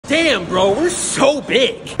Damn, bro, we're so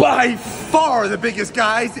big. By far the biggest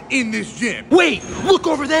guys in this gym. Wait, look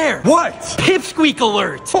over there. What? Pipsqueak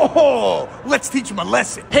alert. Oh, let's teach him a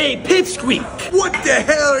lesson. Hey, Pipsqueak. What the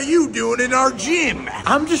hell are you doing in our gym?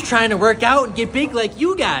 I'm just trying to work out and get big like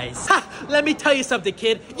you guys. Ha! Let me tell you something,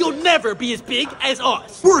 kid. You'll never be as big as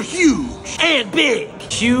us. We're huge. And big.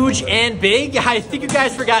 Huge and big? I think you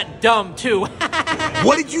guys forgot dumb, too.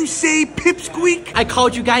 What did you say, Pipsqueak? I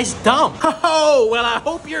called you guys dumb. Oh, well, I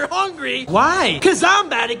hope you're hungry. Why? Because I'm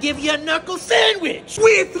about to give you a knuckle sandwich.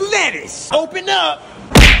 With lettuce. Open up.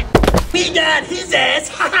 We got his ass.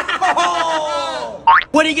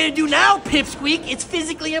 What are you gonna do now, Pipsqueak? It's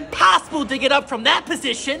physically impossible to get up from that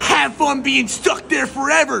position. Have fun being stuck there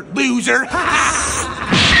forever, loser.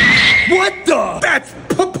 What the? That's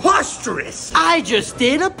preposterous. I just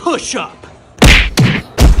did a push-up.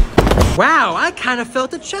 Wow, I kind of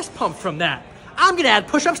felt a chest pump from that. I'm gonna add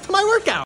push-ups to my workout.